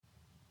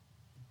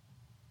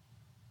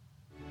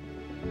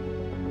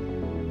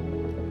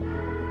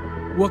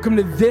Welcome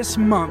to this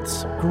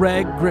month's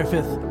Greg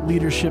Griffith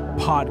Leadership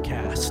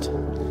Podcast.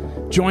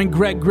 Join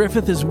Greg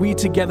Griffith as we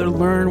together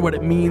learn what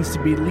it means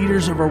to be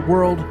leaders of our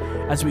world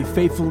as we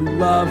faithfully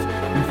love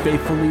and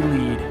faithfully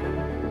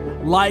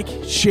lead. Like,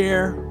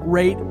 share,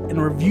 rate,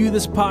 and review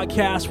this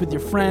podcast with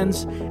your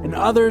friends and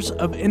others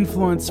of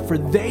influence, for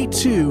they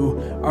too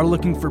are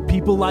looking for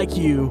people like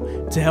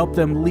you to help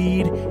them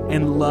lead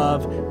and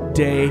love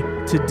day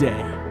to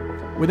day.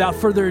 Without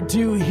further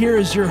ado, here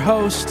is your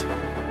host,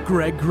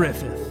 Greg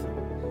Griffith.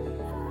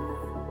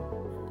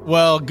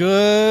 Well,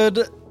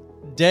 good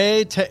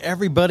day to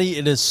everybody.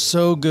 It is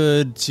so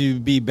good to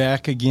be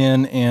back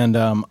again, and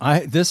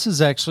this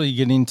is actually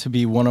getting to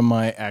be one of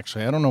my, I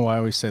don't know why I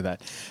always say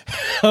that.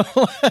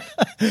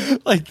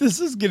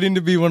 This is getting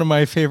to be one of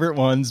my favorite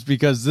ones,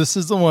 because this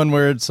is the one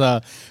where it's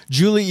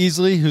Julie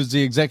Eesley, who's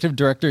the executive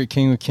director at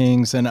King of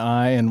Kings,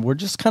 and we're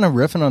just kind of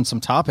riffing on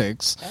some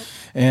topics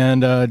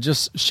and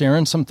just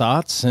sharing some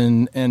thoughts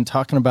and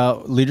talking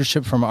about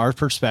leadership from our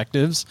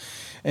perspectives.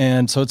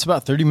 And so it's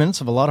about 30 minutes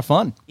of a lot of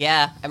fun.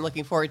 Yeah, I'm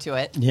looking forward to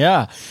it.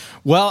 Yeah.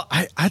 Well,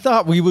 I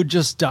thought we would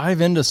just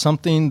dive into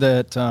something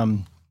that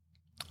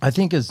I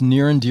think is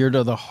near and dear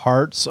to the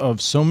hearts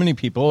of so many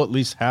people, at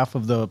least half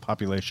of the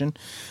population.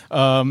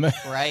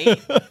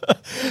 Right.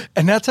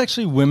 And that's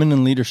actually women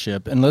in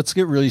leadership. And let's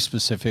get really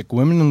specific,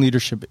 women in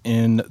leadership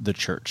in the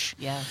church.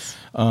 Yes.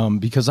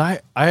 Because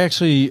I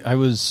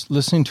was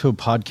listening to a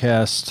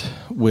podcast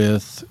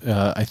with,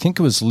 I think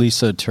it was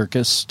Lisa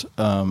Turkist.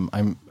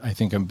 I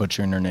think I'm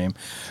butchering her name.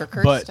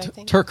 Turkhurst, I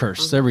think.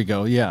 Turkhurst, There we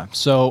go. Yeah.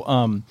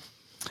 So,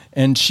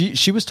 and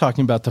she was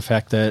talking about the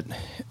fact that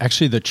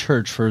actually the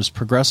church, for as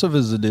progressive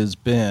as it has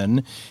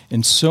been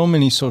in so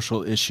many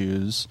social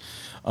issues,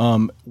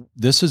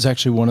 this is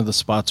actually one of the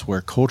spots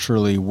where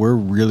culturally we're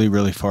really,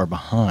 really far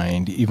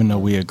behind, even though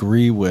we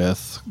agree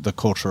with the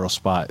cultural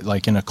spot.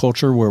 Like in a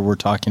culture where we're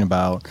talking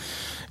about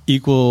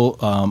equal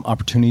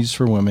opportunities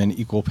for women,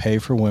 equal pay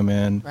for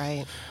women.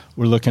 Right.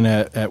 We're looking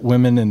at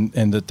women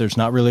and that there's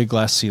not really a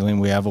glass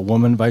ceiling. We have a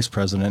woman vice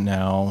president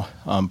now,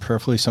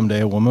 prayerfully someday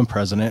a woman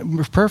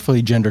president.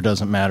 Prayerfully, gender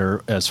doesn't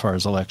matter as far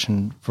as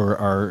election for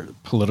our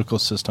political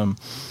system.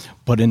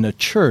 But in the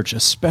church,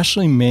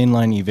 especially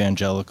mainline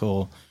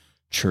evangelical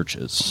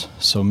churches,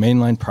 so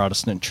mainline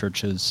Protestant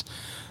churches,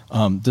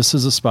 this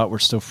is a spot we're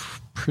still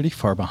pretty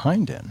far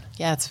behind in.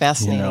 Yeah, it's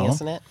fascinating,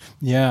 isn't it?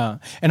 Yeah.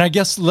 And I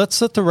guess let's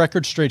set the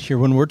record straight here.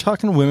 When we're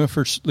talking women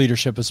for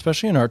leadership,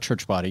 especially in our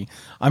church body,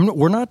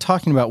 we're not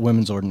talking about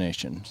women's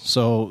ordination.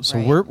 So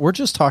right. we're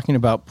just talking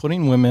about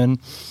putting women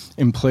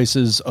in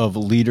places of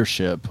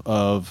leadership,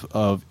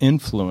 of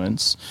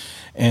influence,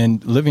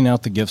 and living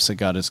out the gifts that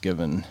God has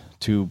given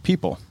to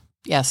people.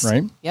 Yes.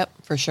 Right? Yep,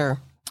 for sure.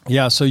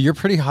 Yeah, so you're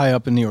pretty high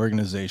up in the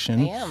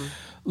organization. I am.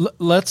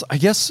 Let's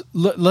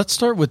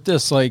start with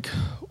this. Like,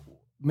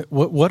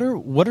 what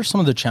are some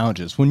of the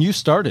challenges when you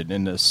started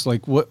in this?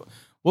 Like, what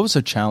was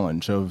the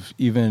challenge of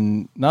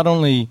even not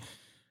only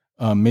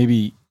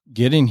maybe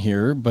getting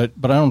here, but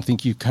I don't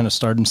think you kind of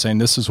started saying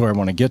this is where I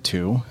want to get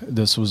to.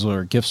 This was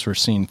where gifts were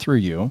seen through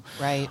you,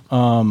 right?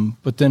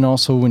 But then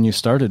also when you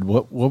started,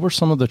 what were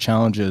some of the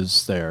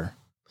challenges there?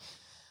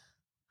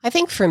 I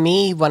think for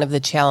me, one of the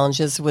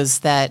challenges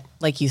was that,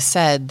 like you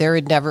said, there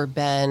had never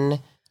been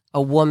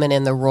a woman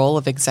in the role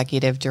of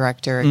executive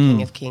director at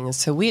King of Kings.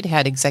 So we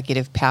had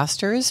executive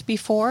pastors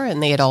before,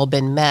 and they had all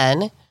been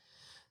men.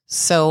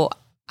 So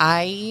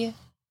I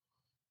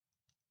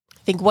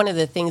think one of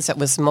the things that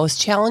was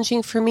most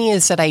challenging for me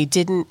is that I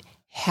didn't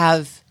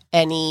have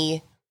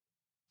any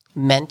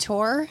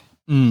mentor,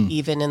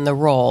 even in the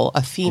role,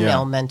 a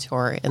female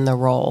mentor in the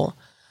role,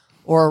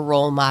 or a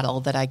role model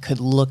that I could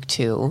look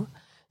to.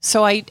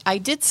 So I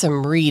did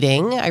some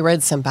reading. I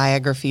read some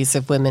biographies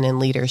of women in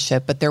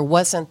leadership, but there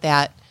wasn't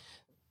that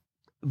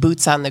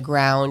boots on the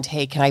ground,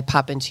 hey, can I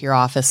pop into your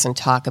office and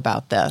talk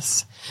about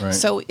this? Right.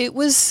 So it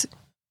was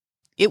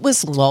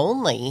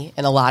lonely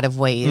in a lot of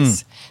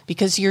ways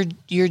because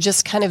you're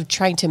just kind of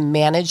trying to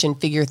manage and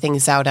figure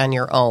things out on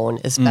your own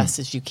as best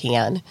as you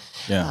can.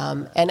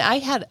 Yeah. And I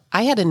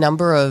had a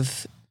number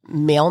of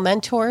male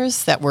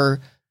mentors that were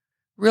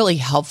really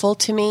helpful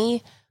to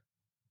me,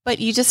 but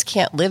you just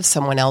can't live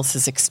someone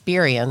else's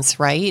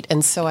experience, right?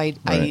 And so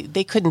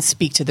they couldn't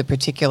speak to the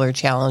particular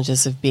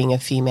challenges of being a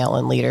female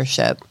in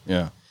leadership.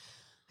 Yeah.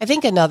 I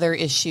think another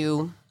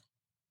issue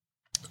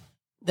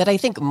that I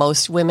think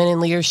most women in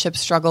leadership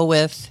struggle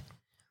with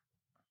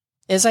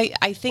is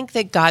I think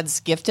that God's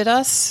gifted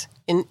us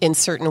in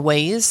certain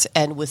ways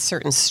and with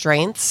certain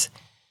strengths.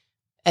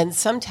 And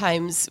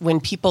sometimes when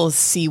people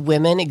see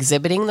women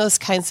exhibiting those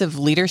kinds of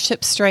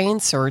leadership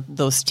strengths or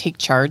those take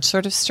charge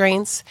sort of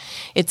strengths,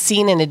 it's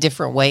seen in a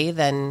different way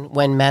than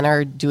when men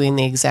are doing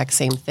the exact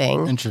same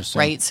thing. Interesting.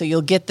 Right? So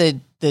you'll get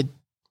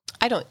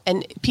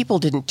and people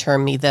didn't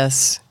term me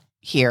this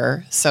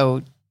here,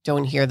 so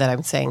don't hear that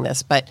I'm saying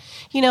this, but,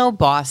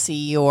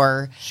 bossy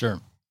or, sure,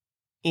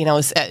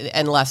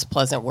 and less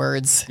pleasant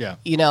words, yeah.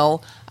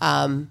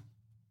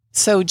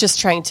 So just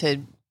trying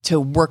to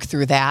work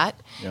through that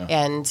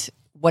and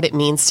what it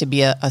means to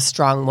be a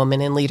strong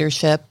woman in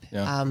leadership.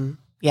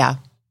 Yeah.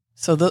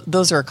 So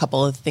those are a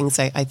couple of things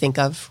I think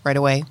of right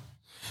away.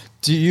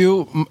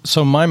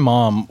 So my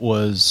mom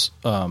was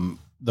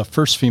the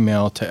first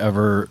female to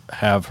ever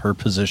have her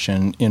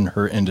position in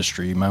her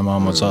industry. My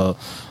mom was a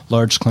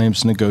large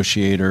claims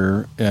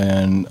negotiator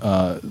in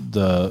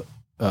the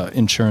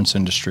insurance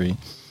industry,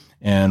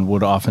 and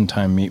would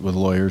oftentimes meet with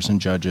lawyers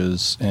and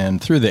judges. And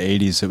through the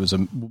 80s, it was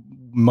a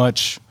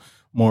much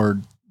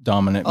more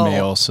dominant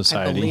male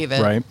society, I believe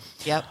it. right?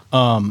 Yep.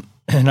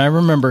 And I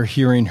remember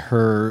hearing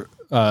her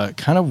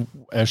kind of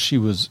as she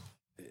was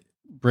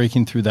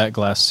breaking through that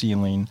glass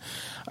ceiling.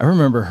 I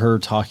remember her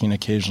talking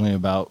occasionally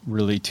about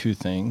really two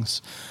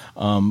things.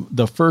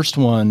 The first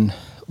one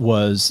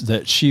was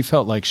that she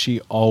felt like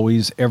she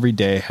always, every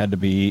day, had to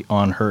be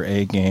on her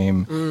A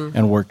game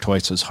and work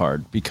twice as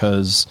hard,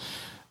 because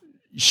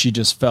she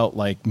just felt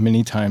like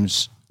many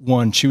times,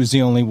 one, she was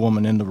the only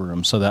woman in the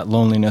room, so that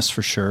loneliness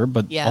for sure,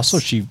 but also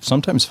she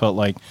sometimes felt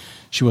like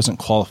she wasn't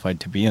qualified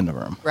to be in the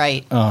room.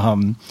 Right.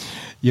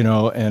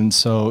 And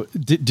so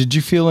did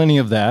you feel any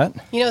of that?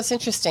 It's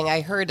interesting.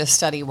 I heard a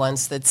study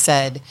once that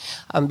said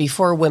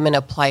before women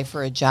apply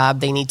for a job,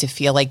 they need to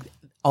feel like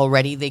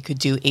already they could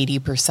do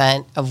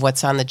 80% of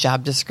what's on the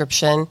job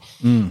description.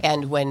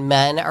 And when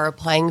men are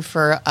applying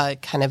for a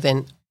kind of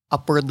an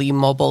upwardly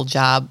mobile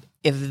job,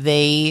 if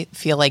they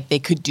feel like they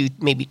could do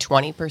maybe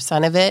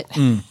 20% of it,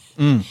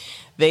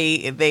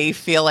 they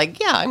feel like,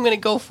 yeah, I'm going to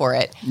go for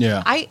it.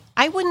 Yeah.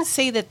 I wouldn't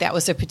say that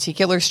was a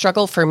particular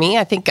struggle for me.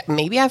 I think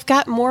maybe I've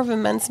got more of a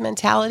men's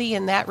mentality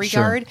in that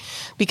regard,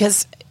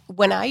 because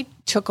when I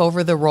took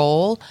over the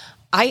role,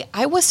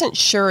 I wasn't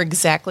sure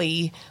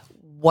exactly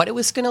what it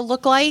was going to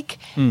look like,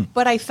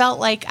 but I felt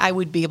like I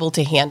would be able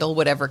to handle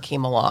whatever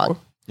came along.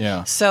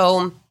 Yeah.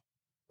 So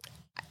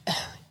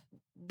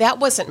that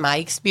wasn't my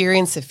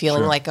experience of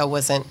feeling like I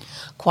wasn't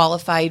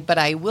qualified, but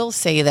I will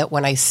say that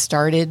when I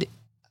started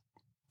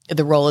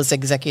the role as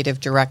executive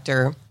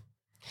director,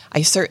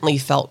 I certainly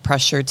felt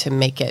pressure to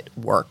make it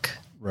work.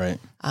 Right.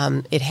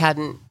 It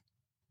hadn't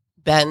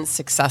been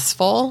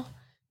successful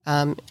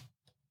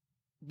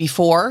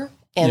before,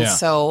 and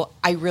so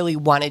I really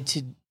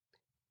wanted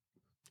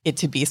it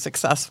to be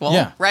successful.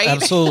 Yeah, right.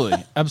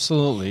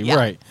 Absolutely. Yeah.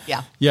 Right.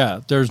 Yeah.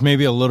 There's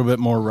maybe a little bit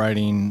more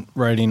writing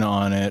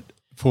on it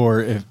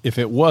for if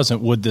it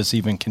wasn't, would this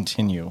even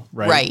continue?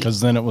 Right.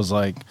 Because then it was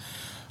like,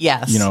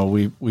 yes,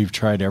 we've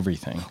tried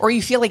everything. Or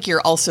you feel like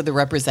you're also the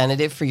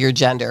representative for your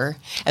gender.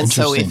 And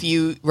so if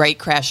you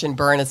crash and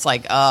burn, it's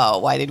like, oh,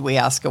 why did we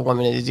ask a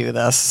woman to do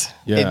this?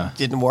 Yeah. It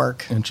didn't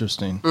work.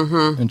 Interesting.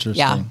 Mm-hmm.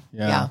 Interesting.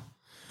 Yeah.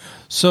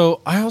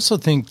 So I also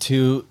think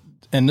too,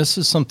 and this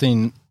is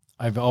something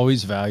I've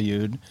always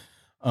valued,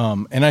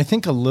 and I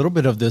think a little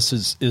bit of this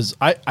is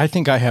I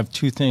think I have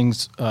two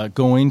things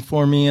going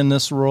for me in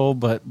this role,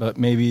 but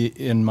maybe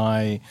in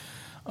my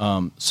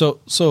so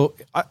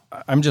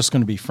I'm just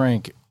going to be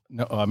frank.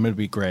 No, I'm going to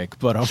be Greg,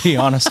 but I'll be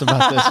honest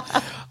about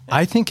this.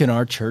 I think in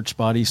our church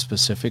body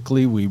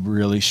specifically, we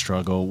really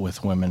struggle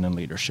with women in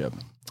leadership.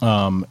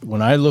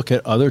 When I look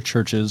at other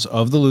churches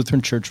of the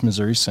Lutheran Church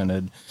Missouri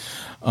Synod,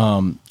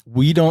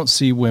 we don't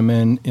see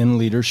women in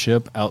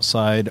leadership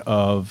outside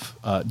of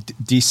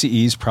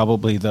DCE's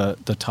probably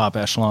the top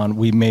echelon.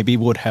 We maybe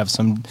would have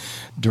some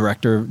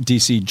director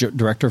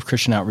of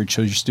Christian Outreach,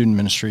 so your student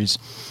ministries.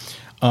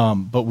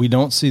 But we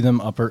don't see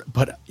them upper.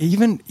 But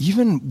even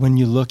when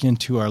you look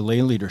into our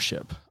lay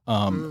leadership,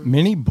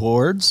 many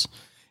boards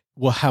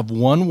will have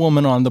one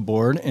woman on the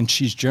board, and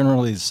she's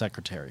generally the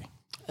secretary.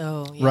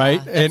 Oh, yeah,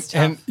 right.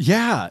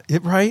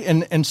 Right.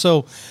 And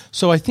so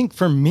I think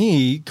for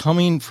me,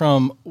 coming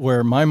from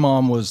where my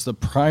mom was the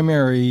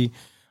primary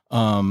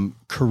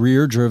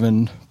career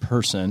driven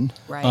person.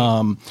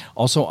 Right.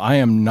 Also, I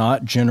am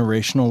not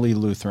generationally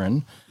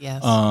Lutheran.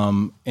 Yes.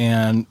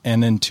 And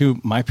then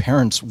two, my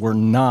parents were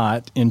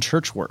not in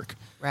church work.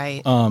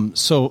 Right.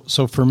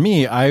 So for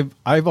me,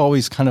 I've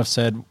always kind of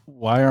said,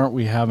 why aren't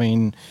we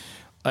having?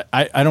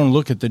 I don't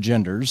look at the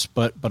genders,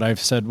 but I've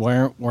said, why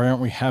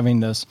aren't we having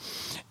this?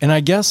 And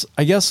I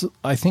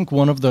think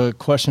one of the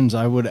questions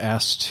I would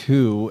ask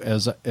too,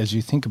 as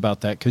you think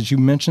about that, because you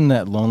mentioned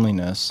that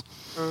loneliness,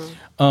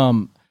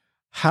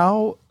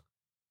 how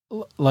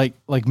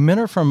like men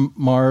are from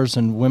Mars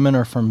and women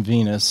are from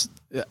Venus.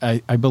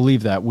 I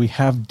believe that we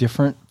have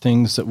different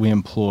things that we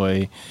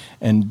employ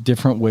and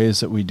different ways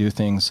that we do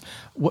things.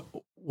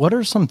 What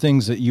are some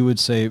things that you would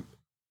say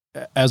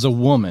as a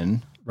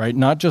woman, right?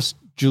 Not just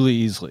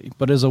Julie Eesley,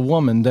 but as a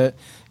woman that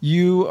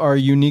you are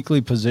uniquely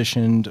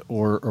positioned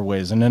or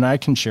ways. And then I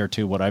can share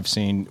too what I've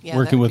seen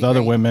working with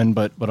other women,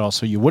 but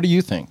also you. What do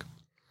you think?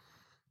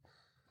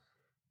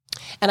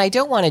 And I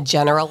don't want to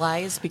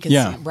generalize because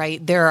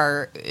there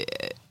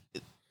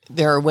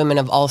are women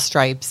of all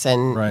stripes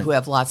and who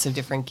have lots of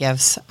different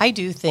gifts. I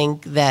do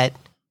think that,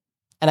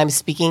 and I'm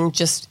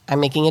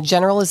making a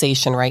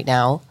generalization right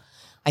now.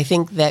 I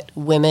think that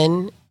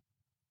women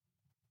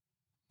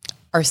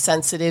are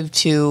sensitive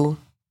to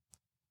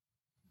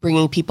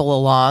bringing people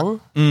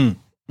along.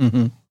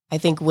 Mm-hmm. I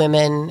think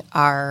women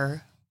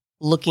are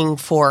looking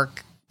for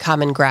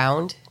common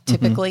ground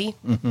typically.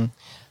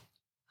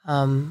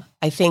 Mm-hmm.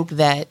 I think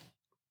that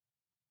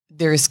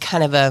there's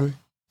kind of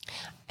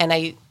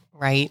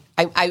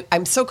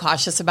I'm so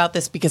cautious about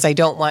this because I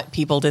don't want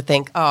people to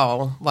think,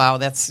 oh, wow,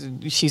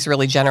 she's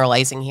really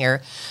generalizing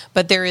here.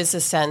 But there is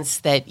a sense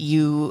that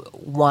you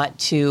want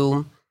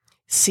to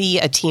see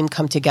a team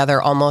come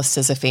together almost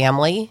as a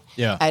family.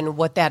 Yeah. And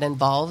what that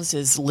involves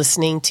is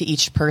listening to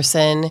each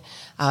person,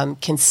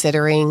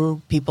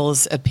 considering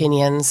people's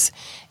opinions.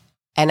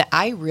 And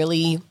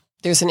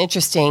there's an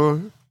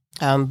interesting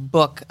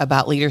book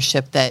about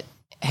leadership that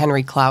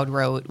Henry Cloud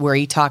wrote where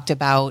he talked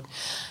about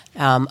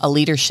a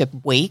leadership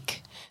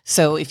wake.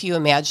 So if you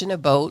imagine a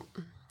boat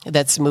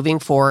that's moving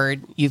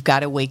forward, you've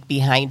got a wake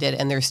behind it,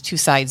 and there's two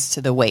sides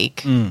to the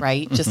wake,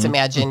 right? Mm-hmm. Just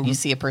imagine you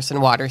see a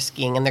person water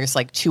skiing, and there's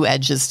like two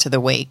edges to the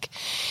wake.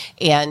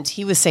 And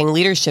he was saying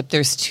leadership,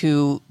 there's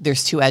two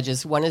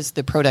edges. One is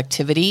the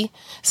productivity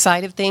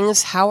side of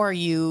things. How are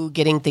you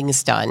getting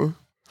things done?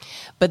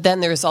 But then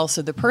there's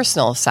also the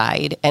personal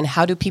side, and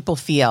how do people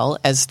feel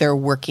as they're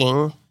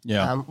working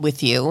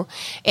with you?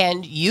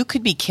 And you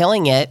could be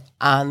killing it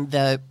on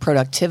the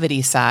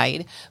productivity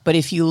side, but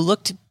if you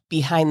looked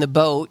behind the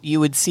boat, you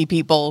would see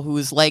people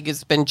whose leg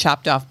has been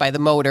chopped off by the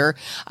motor,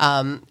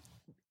 and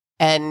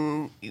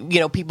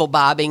people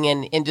bobbing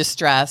in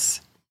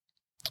distress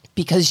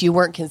because you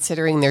weren't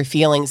considering their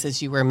feelings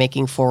as you were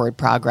making forward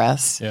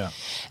progress. Yeah.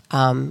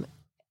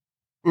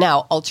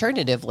 Now,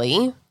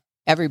 alternatively,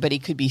 everybody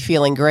could be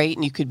feeling great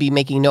and you could be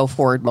making no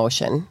forward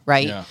motion,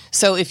 right? Yeah.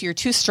 So if you're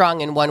too strong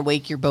in one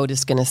wake, your boat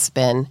is going to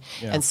spin.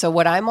 Yeah. And so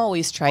what I'm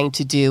always trying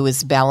to do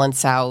is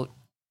balance out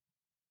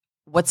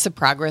what's the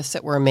progress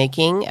that we're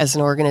making as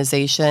an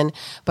organization,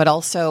 but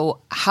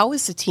also how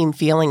is the team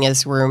feeling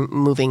as we're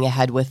moving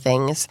ahead with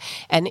things?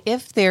 And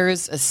if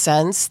there's a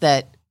sense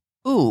that,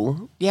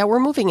 we're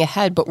moving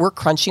ahead, but we're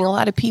crunching a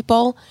lot of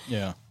people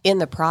in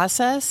the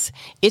process,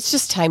 it's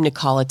just time to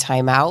call a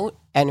timeout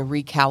and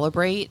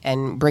recalibrate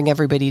and bring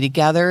everybody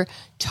together,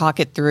 talk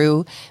it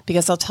through.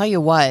 Because I'll tell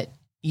you what,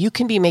 you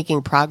can be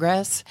making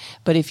progress,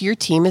 but if your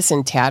team is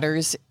in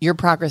tatters, your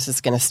progress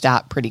is going to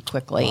stop pretty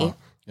quickly,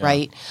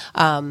 right?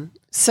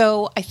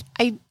 So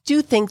I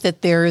do think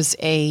that there's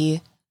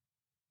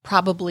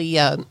probably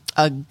a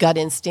gut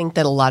instinct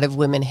that a lot of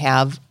women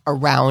have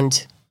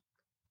around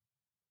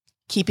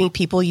keeping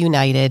people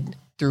united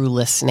through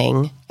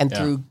listening and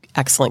through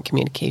excellent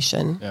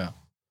communication. Yeah.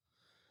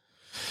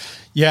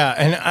 Yeah,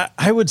 and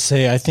I would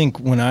say, I think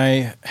when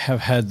I have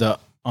had the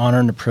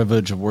honor and the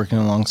privilege of working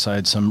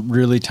alongside some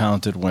really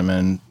talented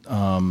women,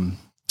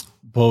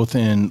 both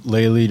in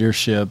lay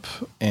leadership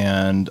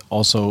and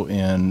also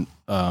in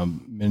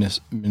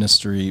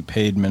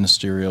paid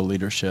ministerial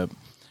leadership,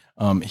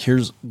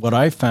 here's what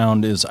I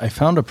found is I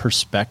found a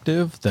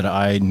perspective that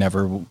I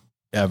never,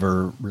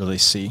 ever really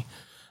see.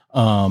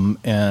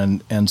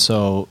 And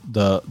so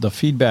the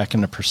feedback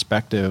and the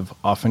perspective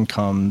often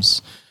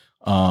comes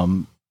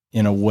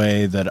in a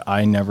way that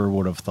I never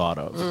would have thought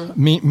of.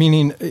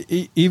 Meaning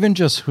even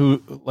just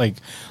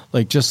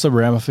just the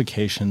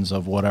ramifications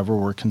of whatever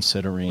we're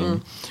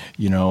considering,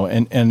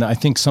 and I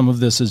think some of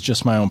this is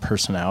just my own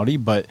personality,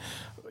 but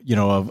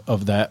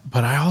of that.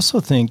 But I also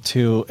think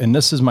too, and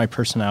this is my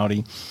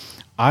personality,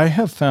 I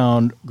have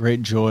found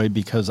great joy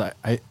because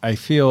I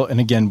feel, and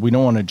again, we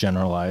don't want to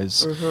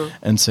generalize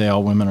and say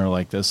all women are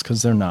like this,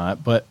 because they're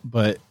not, but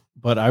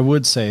I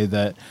would say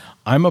that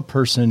I'm a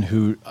person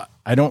who,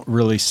 I don't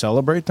really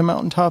celebrate the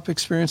mountaintop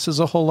experiences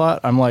a whole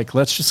lot. I'm like,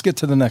 let's just get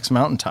to the next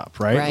mountaintop,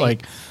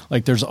 right?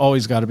 Like there's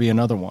always got to be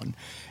another one.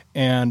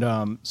 And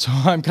so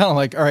I'm kind of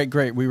like, all right,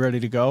 great, we ready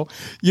to go?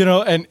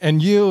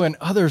 And you and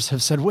others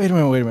have said, wait a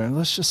minute,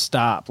 let's just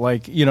stop.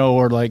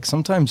 Or like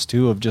sometimes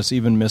too of just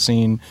even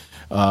missing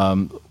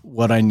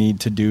what I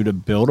need to do to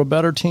build a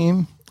better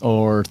team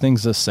or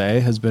things to say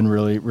has been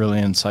really,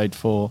 really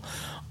insightful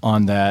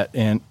on that.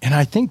 And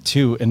I think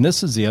too, and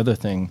this is the other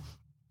thing,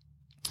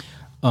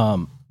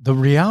 the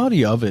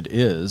reality of it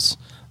is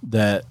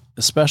that,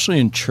 especially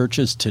in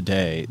churches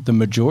today, the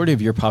majority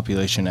of your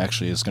population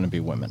actually is going to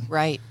be women.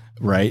 Right.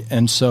 Right.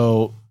 And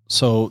so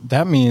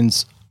that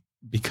means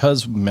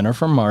because men are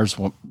from Mars,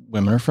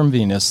 women are from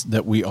Venus,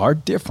 that we are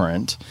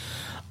different.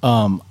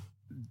 I'm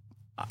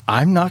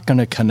not going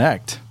to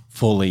connect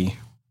fully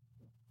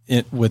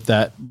with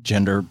that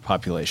gender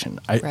population.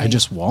 I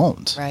just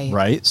won't.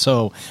 Right.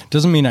 So it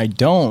doesn't mean I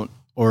don't,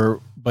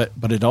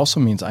 but it also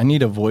means I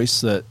need a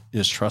voice that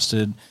is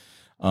trusted,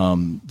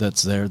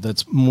 that's there,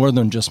 that's more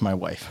than just my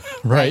wife,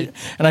 right?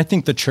 And I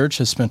think the church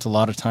has spent a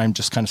lot of time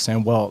just kind of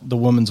saying, well, the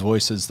woman's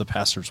voice is the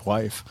pastor's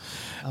wife.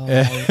 Oh,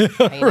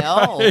 I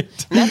know.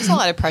 Right. And that's a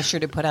lot of pressure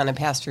to put on a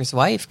pastor's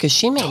wife, because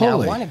she may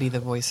not want to be the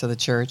voice of the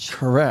church.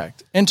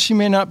 Correct. And she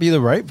may not be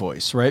the right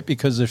voice, right?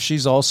 Because if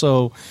she's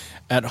also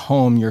at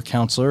home your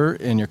counselor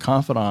and your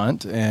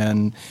confidant,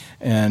 and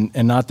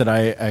not that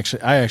I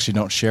actually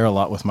don't share a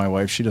lot with my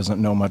wife. She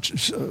doesn't know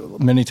much.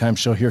 Many times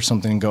she'll hear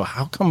something and go,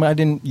 "How come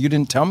you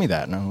didn't tell me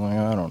that?" And I'm like,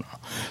 I don't know.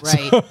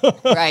 Right,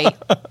 right.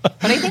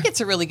 But I think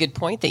it's a really good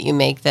point that you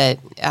make. That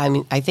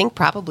I think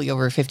probably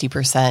over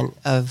 50%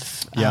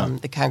 of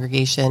the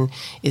congregation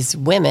is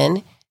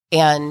women,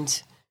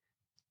 and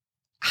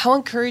how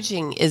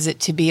encouraging is it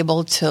to be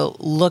able to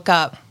look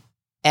up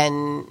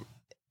and,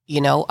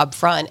 up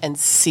front and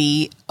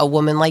see a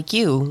woman like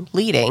you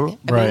leading?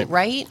 I mean,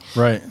 right?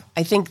 Right.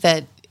 I think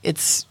that it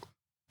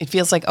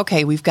feels like,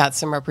 okay, we've got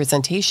some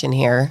representation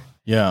here.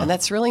 Yeah. And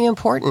that's really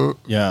important.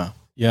 Yeah.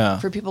 Yeah.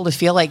 For people to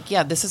feel like,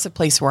 yeah, this is a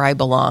place where I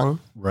belong.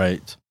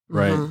 Right.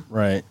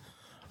 Right.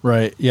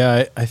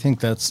 Yeah. I think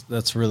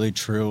that's really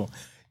true.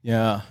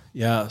 Yeah.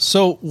 Yeah.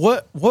 So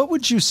what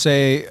would you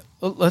say,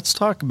 let's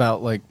talk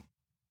about, like,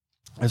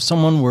 if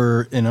someone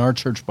were in our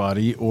church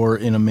body or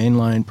in a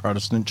mainline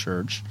Protestant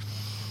church,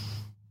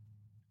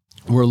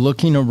 we're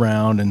looking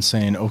around and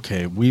saying,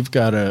 okay, we've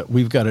got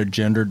a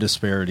gender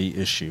disparity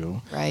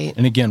issue. Right.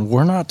 And again,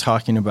 we're not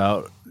talking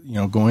about,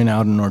 going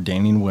out and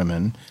ordaining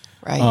women.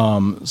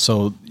 Right.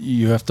 So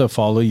you have to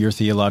follow your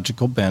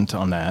theological bent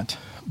on that.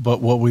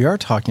 But what we are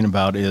talking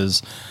about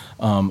is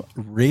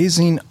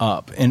raising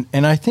up. And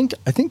I think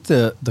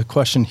the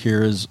question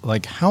here is,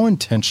 like, how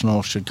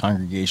intentional should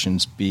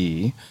congregations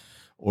be,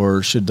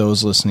 or should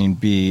those listening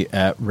be,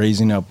 at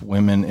raising up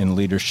women in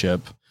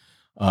leadership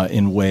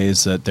in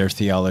ways that their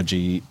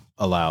theology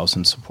allows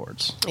and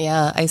supports?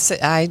 Yeah, I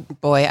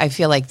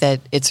feel like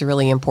that it's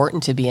really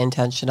important to be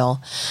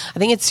intentional. I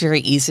think it's very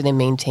easy to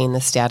maintain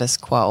the status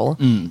quo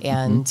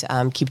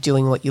and keep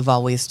doing what you've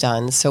always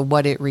done. So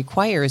what it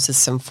requires is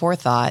some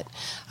forethought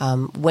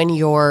when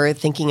you're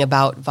thinking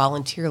about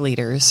volunteer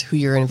leaders who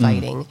you're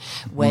inviting,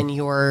 when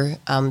you're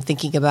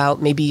thinking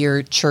about maybe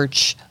your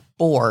church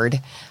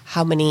board.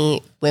 How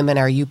many women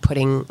are you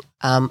putting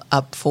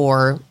up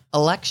for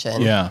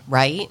election? Yeah.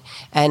 Right?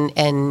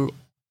 And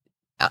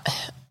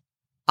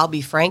I'll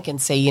be frank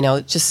and say,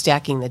 just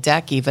stacking the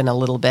deck even a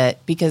little bit,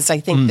 because I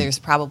think there's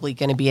probably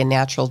going to be a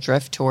natural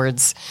drift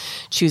towards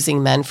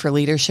choosing men for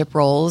leadership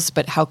roles.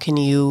 But how can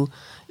you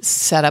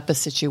set up a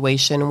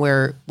situation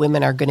where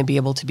women are going to be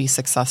able to be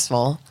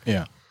successful?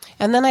 Yeah.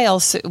 And then I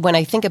also, when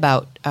I think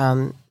about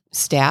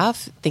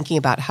staff, thinking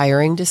about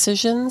hiring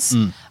decisions,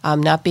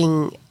 not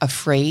being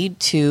afraid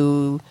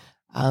to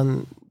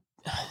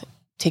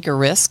take a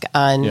risk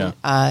on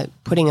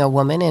putting a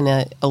woman in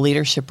a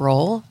leadership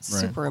role,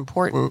 super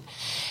important.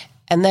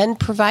 And then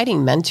providing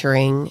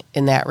mentoring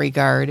in that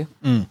regard.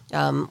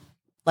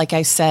 Like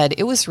I said,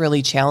 it was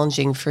really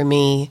challenging for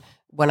me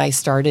when I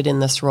started in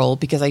this role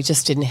because I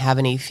just didn't have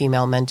any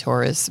female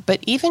mentors. But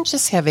even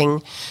just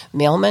having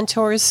male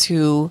mentors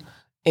who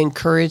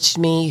encouraged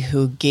me,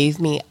 who gave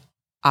me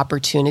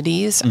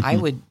opportunities,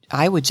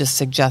 I would just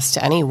suggest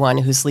to anyone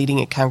who's leading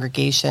a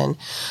congregation,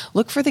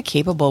 look for the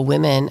capable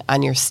women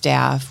on your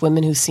staff,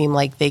 women who seem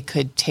like they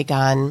could take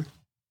on,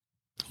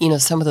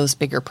 some of those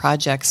bigger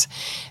projects,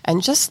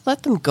 and just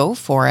let them go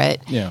for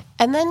it. Yeah.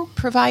 And then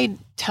provide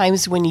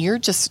times when you're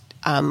just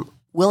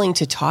willing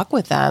to talk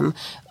with them,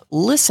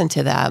 listen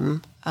to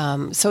them.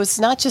 So it's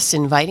not just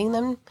inviting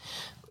them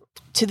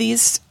to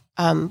these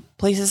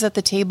places at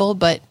the table,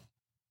 but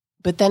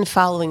then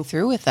following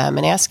through with them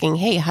and asking,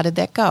 hey, how did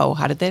that go?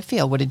 How did that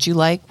feel? What did you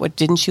like? What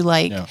didn't you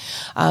like?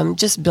 Yeah.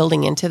 Just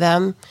building into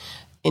them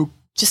and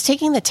just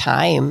taking the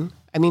time.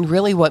 I mean,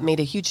 really what made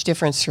a huge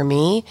difference for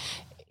me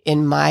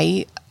in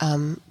my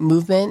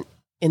movement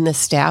in the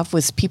staff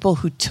was people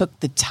who took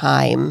the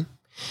time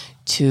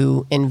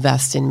to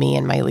invest in me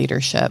and my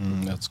leadership.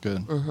 That's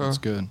good. That's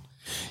good.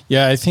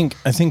 Yeah, I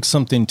think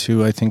something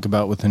too, I think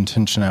about with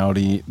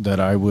intentionality that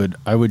I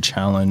would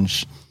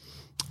challenge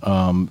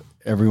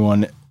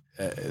everyone,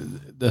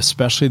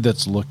 especially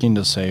that's looking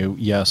to say,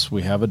 yes,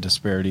 we have a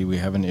disparity, we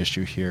have an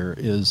issue here,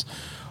 is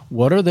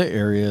what are the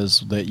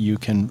areas that you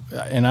can,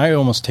 and I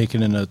almost take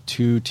it in a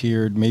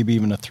 2-tiered, maybe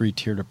even a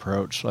 3-tiered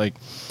approach. Like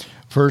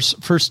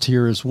first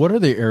tier is, what are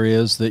the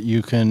areas that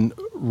you can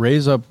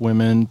raise up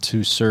women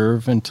to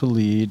serve and to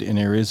lead in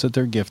areas that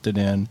they're gifted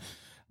in,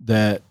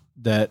 that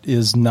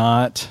is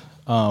not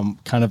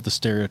kind of the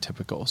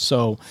stereotypical.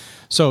 So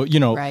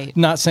right.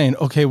 Not saying,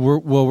 okay,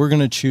 we're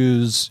going to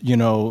choose,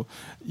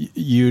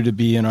 you to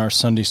be in our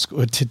Sunday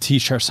school, to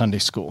teach our Sunday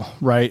school,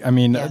 right? I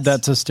mean, yes.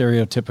 That's a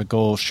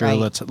stereotypical, sure, right.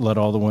 Let's let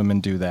all the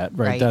women do that,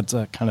 right? That's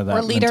kind of that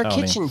or lead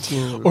mentality. Our kitchen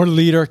team. Or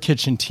lead our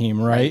kitchen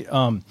team, right?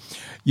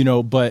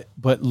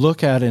 But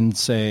look at it and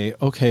say,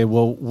 okay,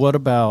 well, what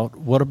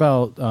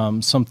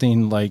about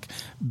something like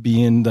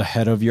being the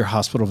head of your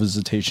hospital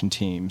visitation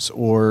teams,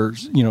 or,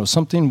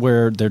 something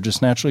where they're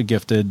just naturally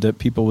gifted that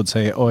people would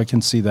say, oh, I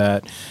can see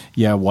that.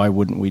 Yeah. Why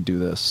wouldn't we do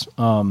this?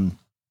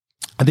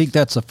 I think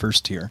that's the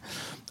first tier.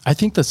 I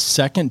think the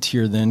second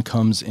tier then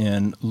comes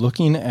in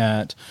looking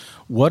at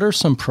what are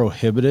some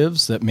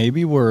prohibitives that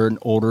maybe were an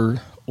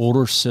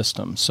older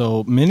system.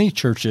 So many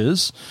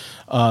churches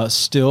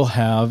still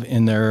have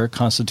in their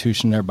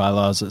constitution, their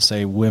bylaws that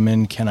say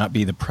women cannot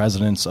be the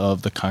presidents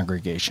of the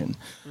congregation.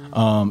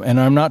 Mm-hmm. And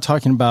I'm not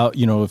talking about,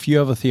 if you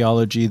have a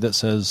theology that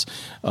says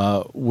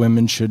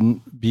women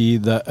shouldn't be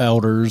the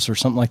elders or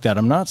something like that.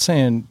 I'm not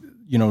saying,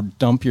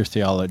 dump your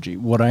theology.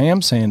 What I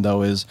am saying,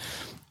 though, is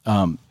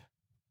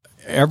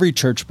every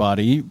church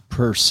body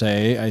per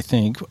se, I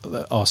think,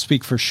 I'll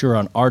speak for sure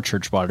on our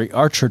church body.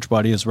 Our church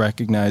body has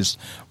recognized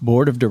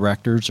board of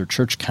directors or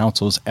church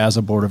councils as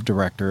a board of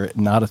director,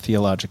 not a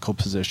theological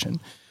position.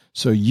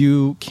 So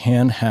you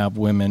can have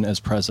women as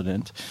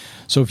president.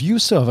 So if you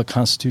still have a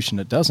constitution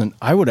that doesn't,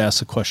 I would ask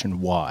the question,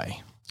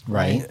 why?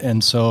 Right.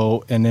 And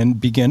then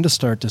begin to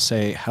start to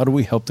say, how do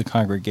we help the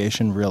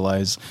congregation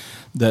realize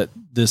that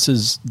this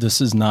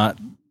is not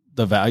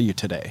the value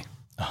today?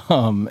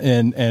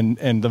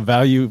 And the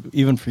value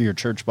even for your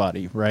church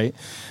body, right?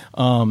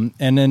 And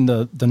then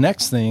the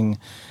next thing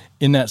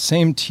in that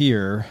same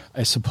tier,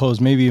 I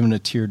suppose maybe even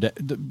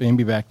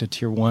maybe back to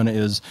tier 1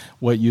 is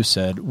what you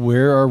said.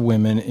 Where are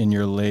women in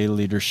your lay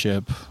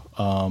leadership?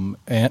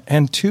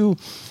 And 2,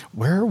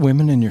 where are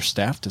women in your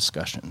staff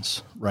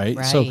discussions, right?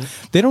 So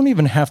they don't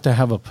even have to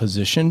have a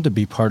position to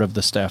be part of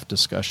the staff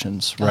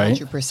discussions, right?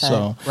 100%,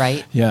 so,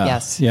 right? Yeah.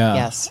 Yes. Yeah.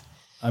 Yes.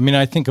 I mean,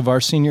 I think of our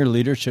senior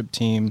leadership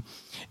team,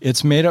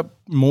 it's made up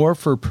more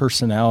for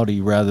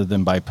personality rather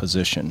than by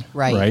position,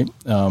 right?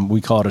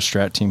 We call it a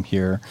strat team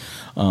here.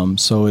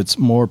 So it's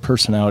more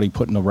personality,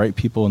 putting the right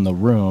people in the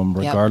room,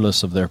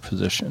 regardless of their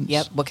positions.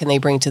 Yep. What can they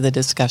bring to the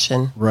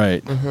discussion?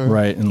 Right,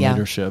 right, in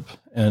leadership.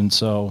 And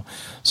so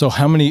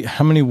how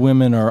many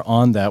women are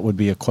on that would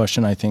be a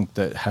question I think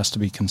that has to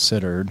be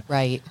considered.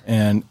 Right.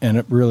 And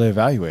it really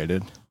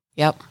evaluated.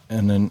 Yep.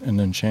 And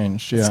then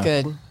changed. Yeah. That's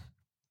good.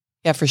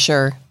 Yeah, for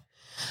sure.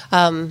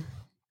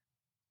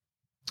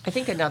 I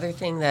think another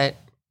thing that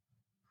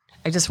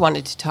I just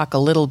wanted to talk a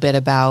little bit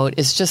about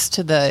is just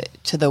to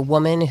the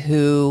woman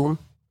who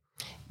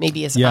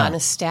maybe is on a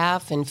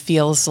staff and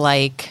feels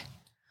like,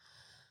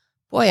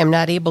 boy, I'm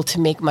not able to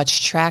make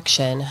much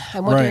traction.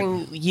 I'm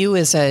wondering, you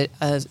as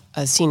a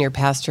senior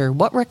pastor,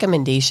 what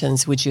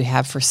recommendations would you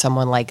have for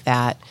someone like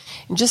that,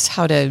 and just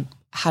how to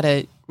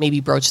maybe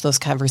broach those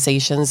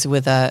conversations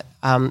with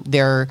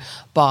their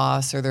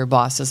boss or their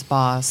boss's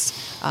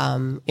boss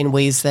in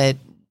ways that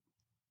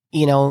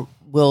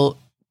will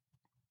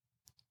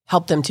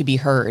help them to be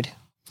heard?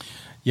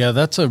 Yeah,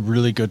 that's a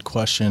really good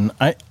question.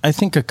 I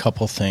think a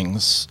couple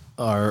things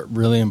are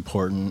really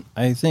important.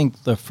 I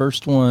think the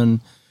first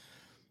one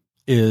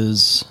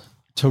is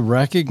to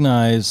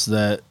recognize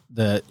that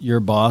your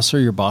boss or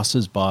your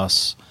boss's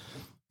boss,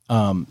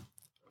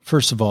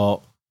 first of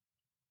all,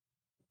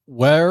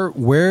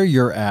 where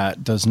you're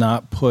at does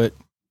not put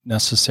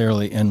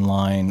necessarily in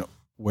line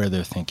where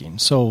they're thinking.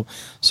 So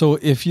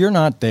if you're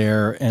not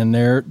there and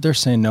they're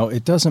saying no,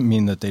 it doesn't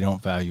mean that they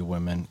don't value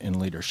women in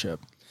leadership.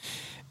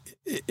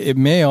 It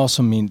may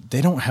also mean they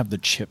don't have the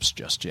chips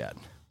just yet.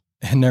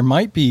 And there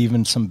might be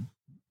even some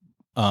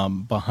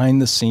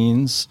behind the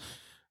scenes,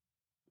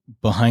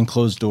 behind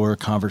closed door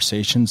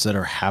conversations that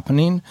are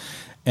happening.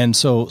 And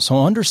so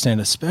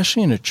understand,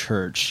 especially in a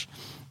church,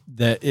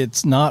 that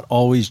it's not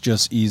always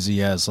just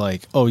easy as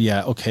like, oh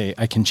yeah, okay,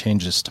 I can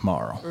change this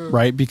tomorrow,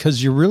 right?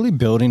 Because you're really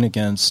building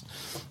against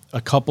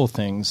a couple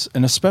things.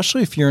 And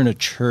especially if you're in a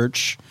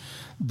church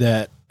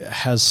that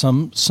has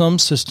some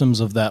systems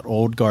of that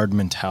old guard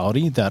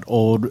mentality, that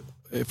old,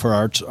 for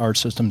our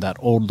system, that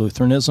old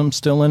Lutheranism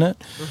still in it.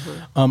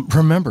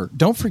 Remember,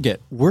 don't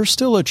forget, we're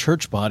still a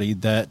church body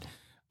that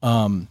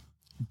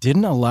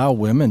didn't allow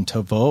women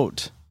to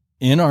vote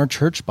in our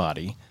church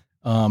body.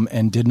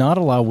 And did not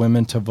allow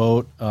women to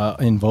vote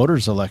in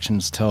voters'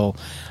 elections till,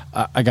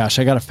 I got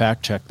to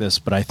fact check this,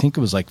 but I think it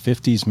was like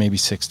 50s, maybe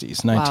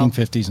 60s,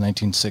 1950s,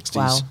 1960s.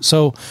 Wow.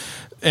 So,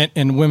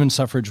 and women's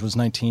suffrage was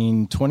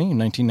 1920,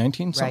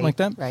 1919, something like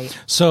that. Right.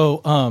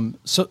 So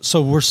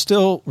we're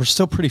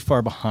still pretty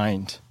far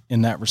behind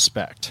in that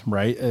respect,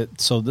 right?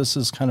 So this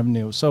is kind of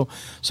new. So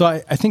I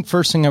think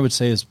first thing I would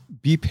say is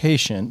be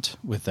patient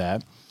with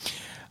that.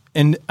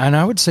 And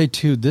I would say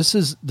too, this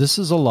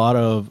is a lot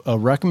of a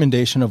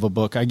recommendation of a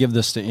book. I give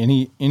this to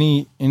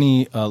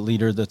any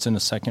leader that's in a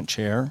second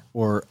chair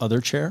or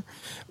other chair.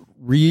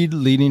 Read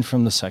Leading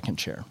from the Second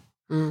Chair,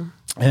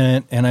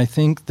 and I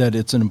think that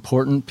it's an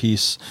important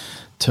piece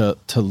to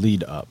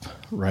lead up,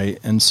 right?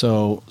 And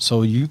so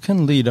you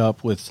can lead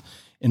up with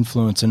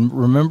influence. And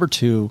remember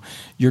too,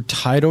 your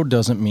title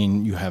doesn't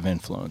mean you have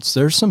influence.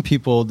 There's some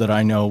people that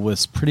I know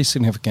with pretty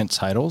significant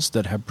titles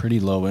that have pretty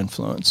low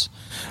influence,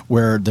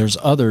 where there's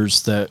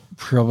others that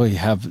probably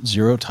have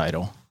zero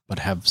title but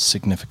have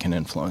significant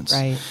influence.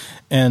 Right.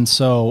 And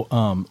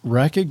so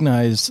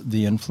recognize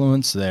the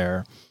influence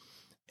there.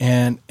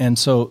 And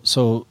so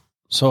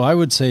I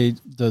would say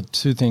the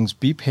two things: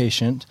 be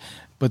patient,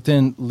 but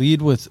then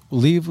lead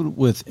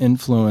with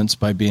influence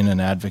by being an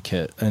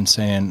advocate and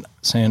saying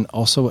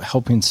also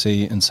helping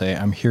see and say,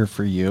 I'm here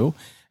for you.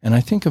 And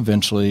I think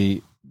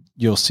eventually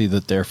you'll see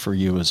that they're for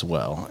you as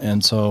well.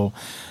 And so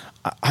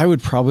I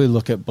would probably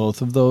look at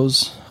both of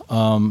those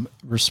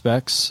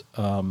respects.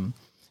 And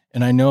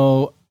I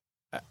know,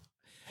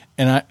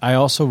 and I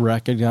also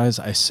recognize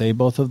I say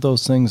both of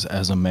those things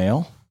as a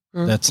male.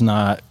 That's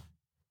not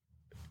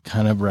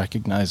kind of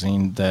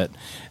recognizing that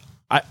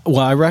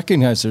I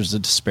recognize there's a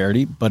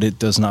disparity, but it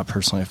does not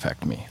personally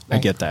affect me. Right. I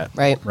get that.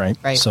 Right.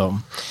 So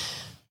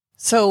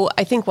So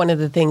I think one of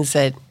the things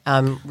that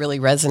really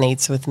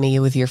resonates with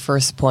me with your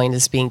first point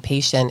is being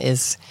patient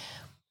is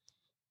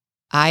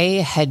I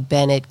had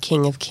been at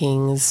King of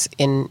Kings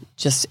in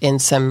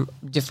some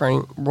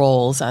different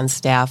roles on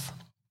staff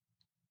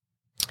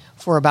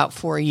for about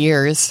 4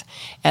 years.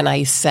 And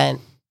I sent,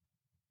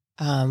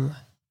 I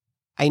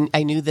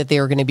knew that they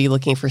were going to be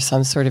looking for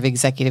some sort of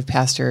executive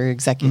pastor or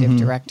executive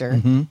director.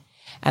 Mm-hmm.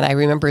 And I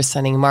remember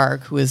sending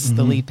Mark, who was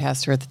the lead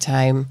pastor at the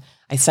time,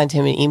 I sent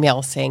him an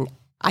email saying,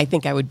 I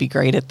think I would be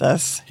great at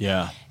this.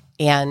 Yeah.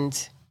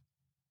 And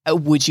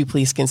would you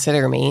please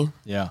consider me?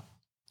 Yeah.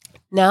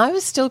 Now, I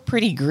was still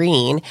pretty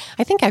green.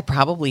 I think I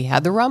probably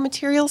had the raw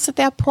materials at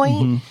that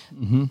point,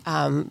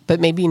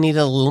 but maybe needed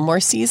a little more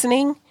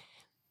seasoning.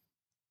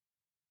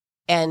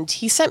 And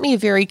he sent me a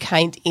very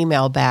kind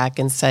email back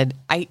and said,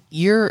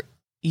 you're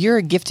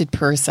a gifted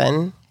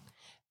person,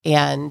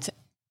 and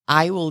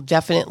I will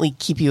definitely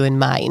keep you in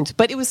mind.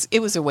 But it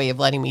was a way of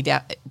letting me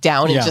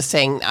down and just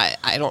saying,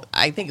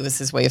 I think it was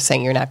his way of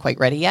saying you're not quite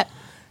ready yet.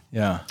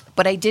 Yeah.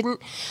 But I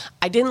didn't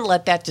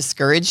let that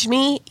discourage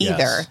me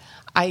either.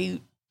 Yes.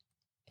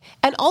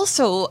 And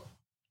also,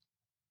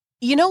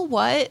 you know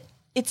what?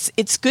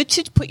 It's good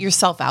to put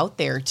yourself out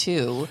there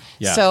too.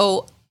 Yeah.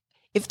 So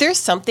if there's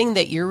something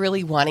that you're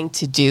really wanting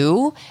to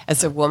do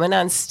as a woman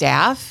on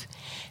staff,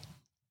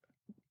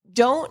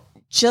 don't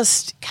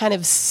just kind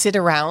of sit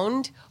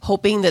around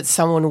hoping that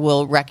someone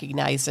will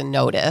recognize and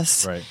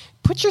notice. Right.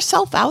 Put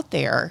yourself out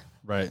there.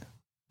 Right.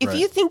 If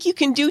you think you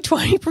can do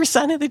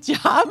 20% of the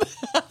job,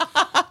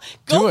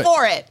 go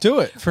for it. Do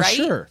it for right?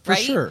 sure. For right?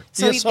 sure.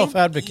 So Be a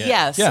self-advocate.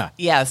 Yes.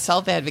 Yeah.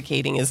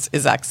 Self-advocating is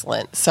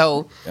excellent.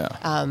 So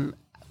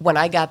when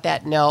I got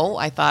that no,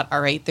 I thought,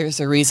 all right, there's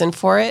a reason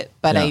for it,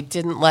 but I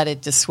didn't let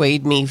it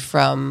dissuade me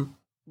from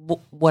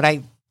what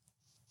I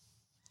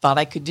thought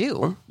I could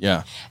do.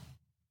 Yeah.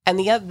 And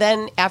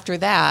then after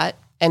that,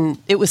 and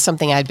it was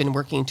something I'd been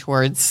working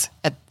towards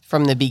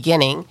from the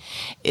beginning,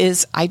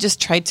 is I just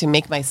tried to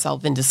make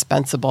myself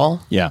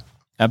indispensable. Yeah,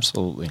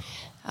 absolutely.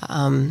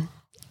 And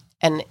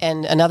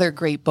another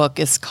great book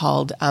is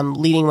called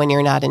Leading When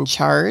You're Not in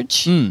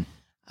Charge.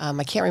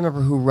 I can't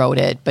remember who wrote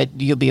it, but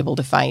you'll be able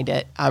to find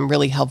it.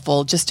 Really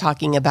helpful. Just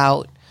thinking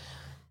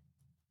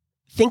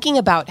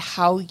about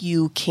how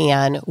you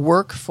can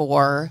work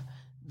for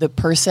the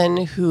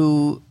person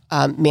who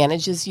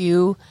manages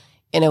you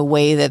in a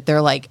way that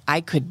they're like,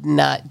 I could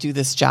not do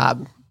this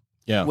job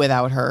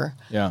without her.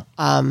 Yeah.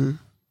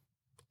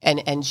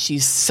 And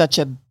she's such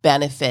a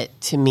benefit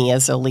to me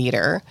as a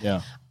leader.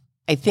 Yeah.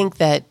 I think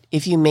that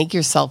if you make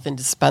yourself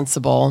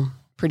indispensable,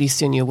 pretty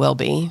soon you will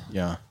be.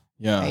 Yeah.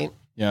 Yeah. Right?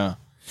 Yeah.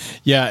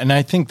 Yeah. And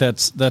I think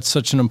that's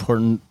such an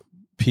important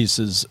piece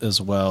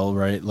as well,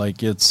 right?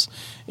 Like it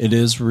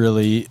is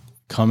really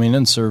coming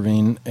and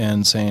serving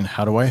and saying,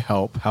 how do I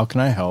help? How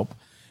can I help?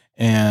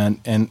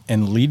 And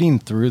leading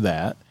through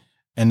that.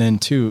 And then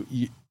too,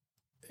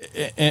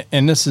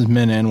 and this is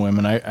men and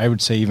women, I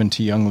would say even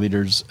to young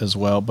leaders as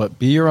well, but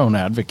be your own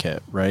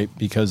advocate, right?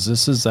 Because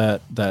this is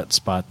that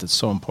spot that's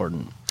so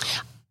important.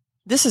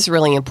 This is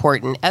really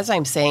important. As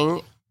I'm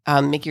saying,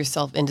 make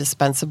yourself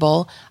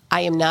indispensable.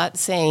 I am not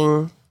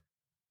saying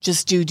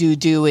just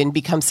do and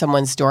become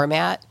someone's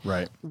doormat,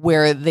 right?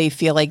 Where they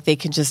feel like they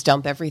can just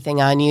dump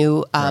everything on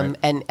you, right.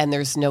 and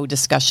there's no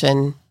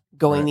discussion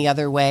going the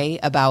other way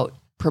about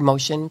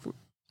promotion.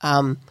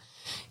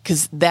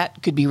 Because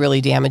that could be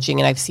really damaging,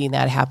 and I've seen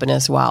that happen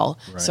as well.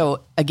 Right. So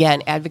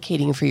again,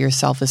 advocating for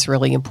yourself is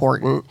really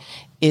important.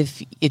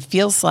 If it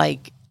feels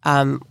like,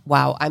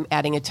 wow, I'm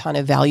adding a ton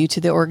of value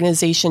to the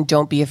organization,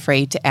 don't be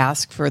afraid to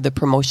ask for the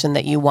promotion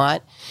that you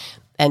want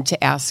and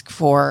to ask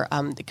for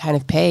the kind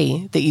of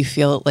pay that you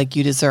feel like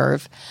you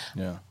deserve.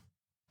 Yeah,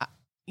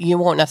 you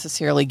won't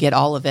necessarily get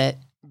all of it,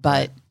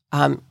 but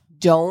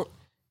don't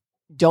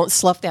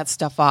slough that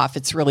stuff off.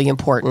 It's really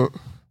important.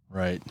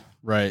 Right.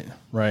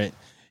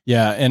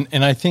 Yeah,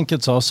 and I think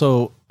it's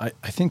also, I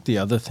think the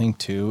other thing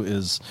too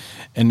is,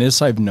 and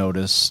this I've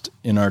noticed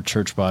in our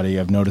church body,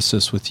 I've noticed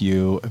this with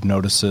you, I've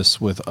noticed this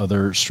with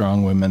other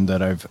strong women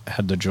that I've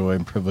had the joy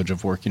and privilege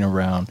of working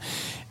around,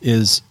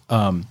 is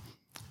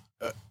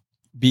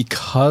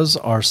because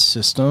our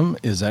system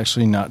is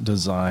actually not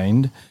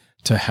designed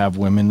to have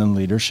women in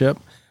leadership,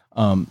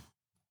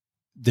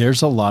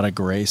 there's a lot of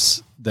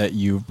grace that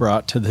you've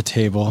brought to the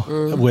table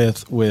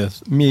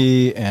with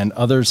me and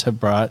others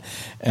have brought,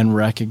 and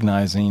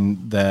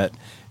recognizing that,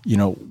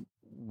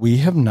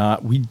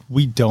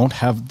 we don't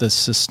have the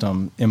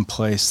system in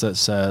place that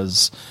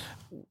says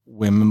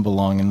women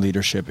belong in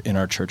leadership in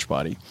our church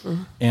body.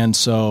 And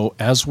so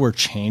as we're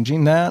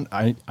changing that,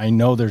 I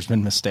know there's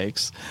been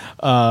mistakes,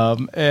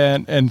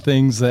 and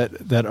things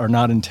that are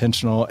not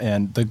intentional,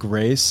 and the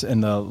grace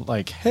and the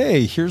like,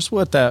 hey, here's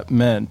what that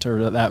meant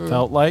or that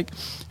felt like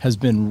has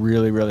been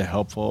really, really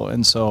helpful.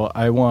 And so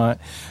I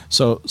want,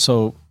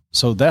 so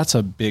that's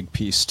a big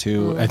piece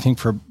too. I think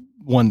for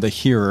one, the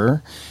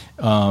hearer,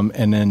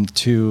 and then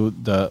two,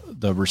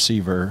 the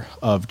receiver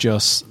of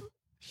just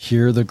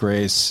hear the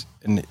grace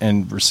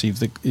and receive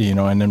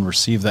and then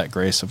receive that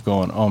grace of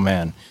going, oh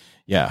man,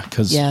 Yeah,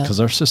 because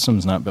our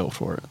system's not built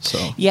for it. So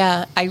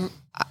yeah, I'm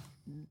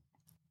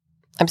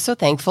so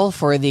thankful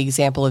for the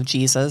example of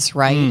Jesus,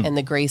 right? And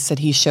the grace that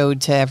he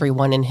showed to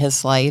everyone in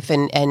his life.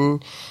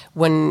 And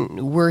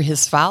when we're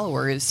his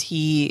followers,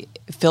 he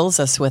fills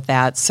us with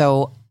that.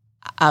 So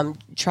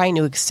trying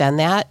to extend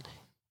that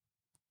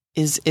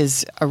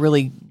is a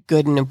really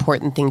good and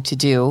important thing to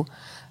do.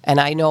 And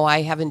I know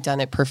I haven't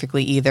done it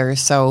perfectly either.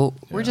 So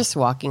we're just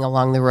walking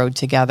along the road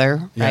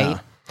together, right?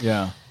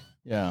 Yeah.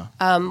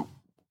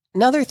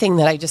 Another thing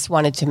that I just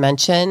wanted to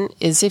mention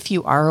is if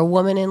you are a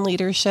woman in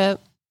leadership,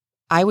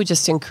 I would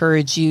just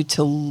encourage you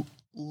to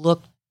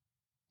look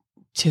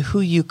to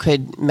who you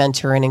could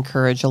mentor and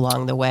encourage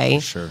along the way,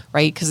 sure.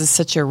 right? Because it's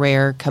such a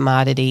rare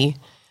commodity.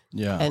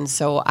 Yeah. And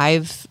so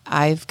I've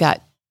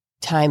got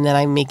time that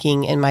I'm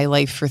making in my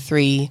life for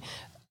 3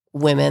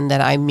 women that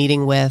I'm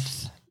meeting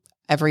with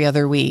every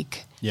other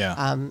week.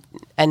 Yeah.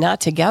 And not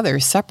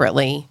together,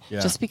 separately,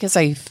 just because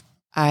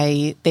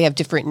they have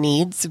different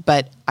needs,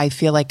 but I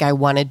feel like I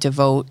want to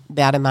devote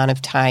that amount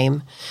of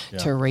time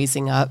to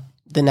raising up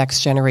the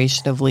next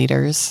generation of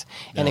leaders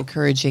and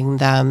encouraging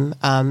them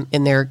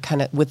in their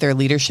with their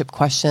leadership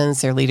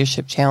questions, their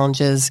leadership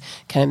challenges,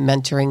 kind of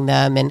mentoring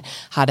them and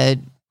how to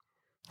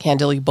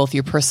handle both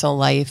your personal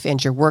life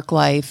and your work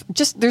life.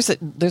 Just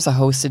there's a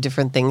host of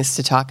different things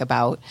to talk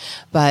about,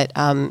 but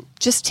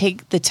just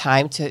take the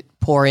time to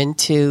pour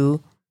into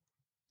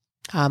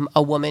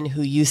a woman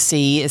who you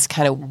see is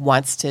kind of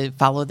wants to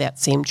follow that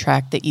same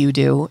track that you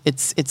do.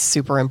 It's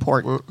super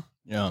important.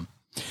 Yeah.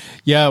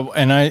 Yeah,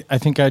 and I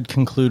think I'd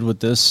conclude with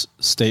this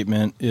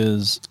statement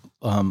is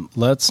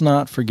let's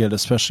not forget,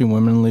 especially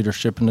women in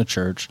leadership in the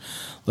church,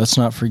 let's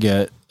not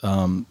forget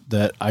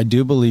that I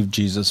do believe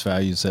Jesus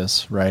values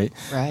this, right?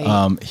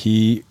 Right.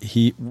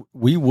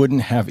 We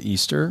wouldn't have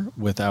Easter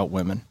without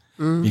women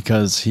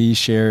because he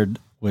shared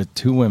with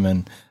 2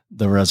 women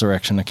the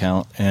resurrection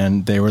account,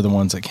 and they were the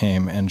ones that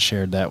came and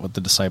shared that with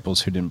the disciples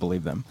who didn't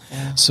believe them.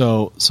 Yeah.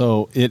 So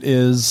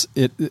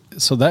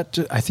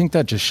that I think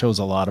that just shows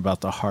a lot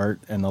about the heart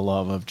and the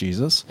love of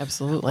Jesus.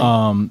 Absolutely.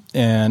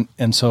 And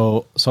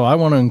so I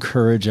want to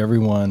encourage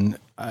everyone.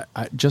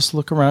 I just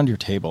look around your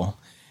table,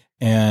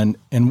 and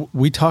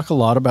we talk a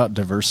lot about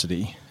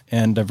diversity,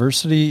 and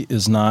diversity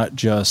is not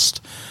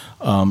just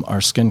our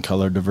skin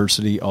color.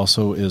 Diversity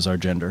also is our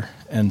gender,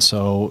 and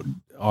so.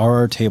 Are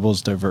our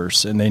tables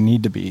diverse? And they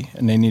need to be.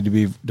 And they need to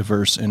be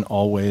diverse in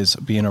all ways,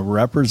 being a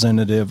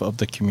representative of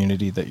the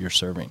community that you're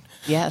serving.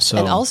 Yes, so,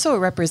 and also a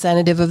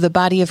representative of the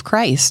body of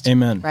Christ.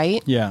 Amen.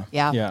 Right?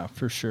 Yeah,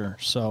 for sure.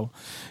 So,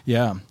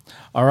 yeah.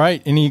 All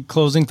right. Any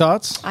closing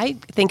thoughts? I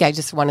think I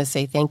just want to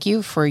say thank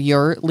you for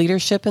your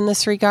leadership in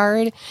this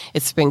regard.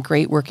 It's been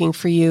great working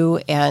for you,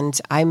 and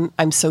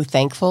I'm so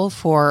thankful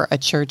for a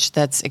church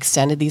that's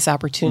extended these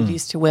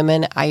opportunities to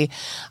women.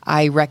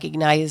 I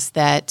recognize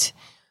that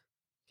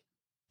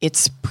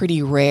it's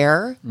pretty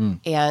rare,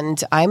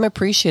 and I'm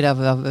appreciative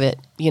of it,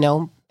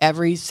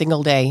 every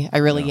single day. I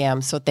really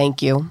am. So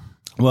thank you.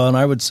 Well, and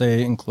I would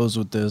say, and close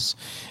with this,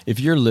 if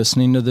you're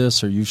listening to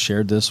this or you've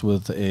shared this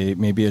with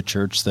maybe a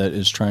church that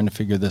is trying to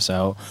figure this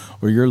out,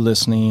 or you're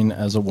listening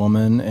as a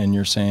woman and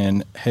you're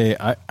saying, hey,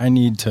 I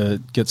need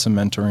to get some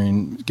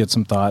mentoring, get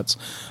some thoughts,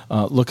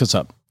 look us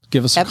up.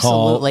 Give us a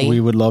call.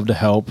 We would love to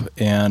help,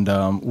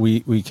 and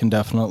we can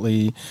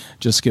definitely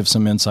just give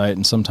some insight,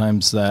 and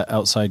sometimes that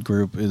outside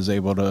group is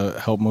able to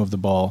help move the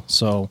ball.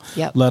 So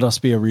let us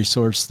be a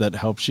resource that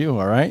helps you,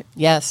 all right?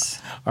 Yes.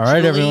 All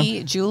right,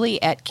 everyone.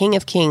 Julie at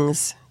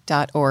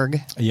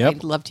kingofkings.org. Yep.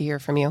 I'd love to hear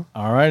from you.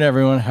 All right,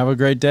 everyone. Have a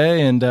great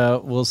day, and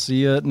we'll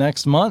see you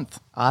next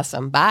month.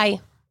 Awesome. Bye.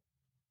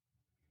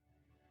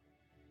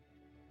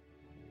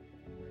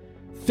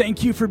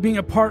 Thank you for being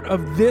a part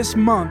of this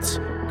month's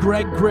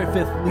Greg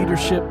Griffith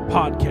Leadership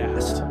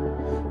Podcast.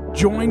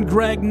 Join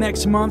Greg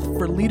next month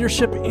for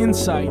leadership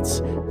insights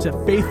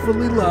to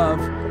faithfully love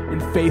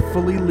and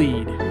faithfully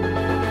lead.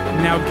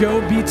 Now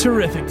go be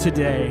terrific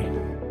today.